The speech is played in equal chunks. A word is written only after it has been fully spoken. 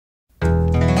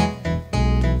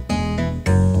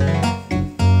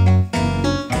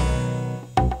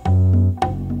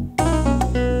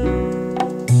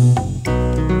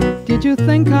you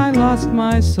think I lost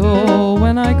my soul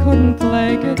when I couldn't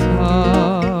play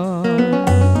guitar?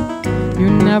 You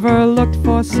never looked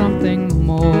for something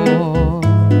more,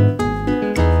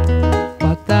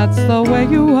 but that's the way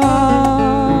you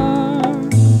are.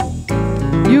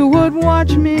 You would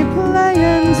watch me play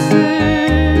and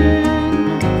sing,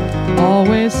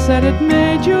 always said it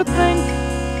made you think.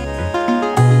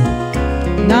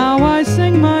 Now I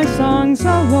sing my songs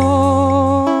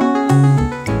alone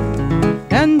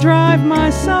and drive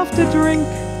myself to drink.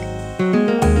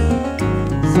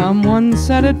 Someone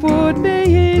said it would be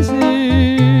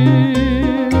easy,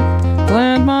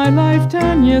 planned my life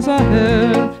 10 years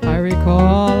ahead. I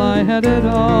recall I had it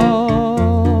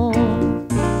all,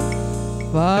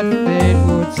 but fate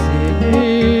would see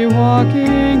me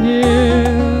walking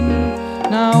in.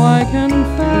 Now I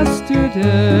confess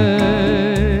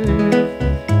today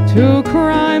to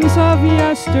crimes of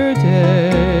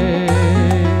yesterday.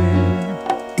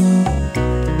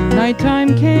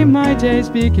 Nighttime came, my days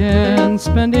began,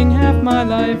 spending half my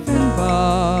life in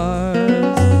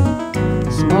bars.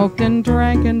 Smoked and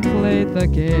drank and played the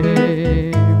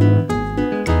game,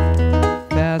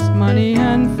 fast money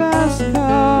and fast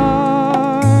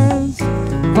cars.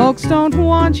 Folks don't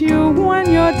want you when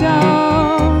you're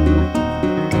down.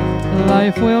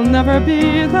 Life will never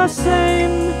be the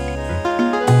same.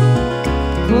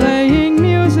 Playing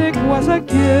music was a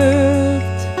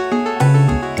gift,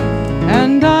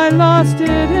 and I lost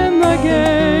it in the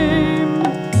game.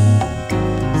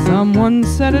 Someone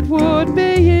said it would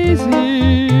be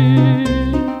easy,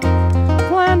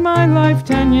 planned my life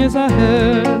 10 years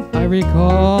ahead. I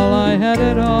recall I had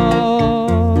it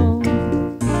all,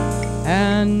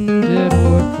 and it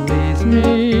would please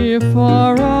me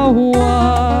for a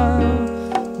while,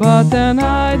 but then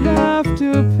I'd have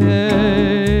to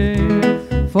pay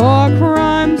for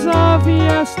crimes of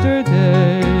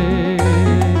yesterday.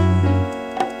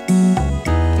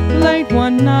 Late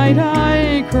one night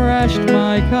I crashed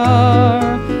my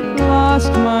car,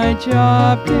 lost my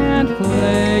job, can't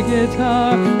play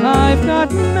guitar. I've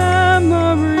got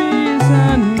memories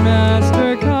and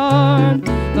MasterCard.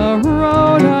 The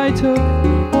road I took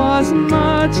was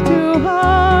much too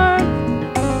hard.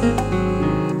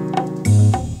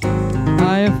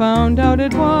 I found out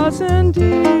it wasn't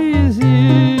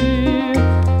easy.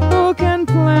 Who can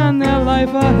plan their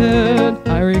life ahead?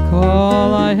 I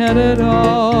recall I had it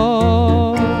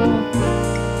all,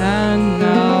 and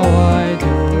now I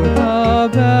do the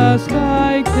best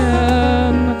I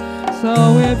can. So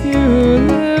if you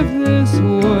live this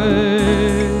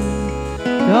way,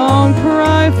 don't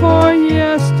cry for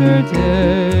yesterday.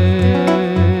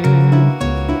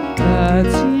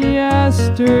 That's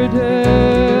yesterday.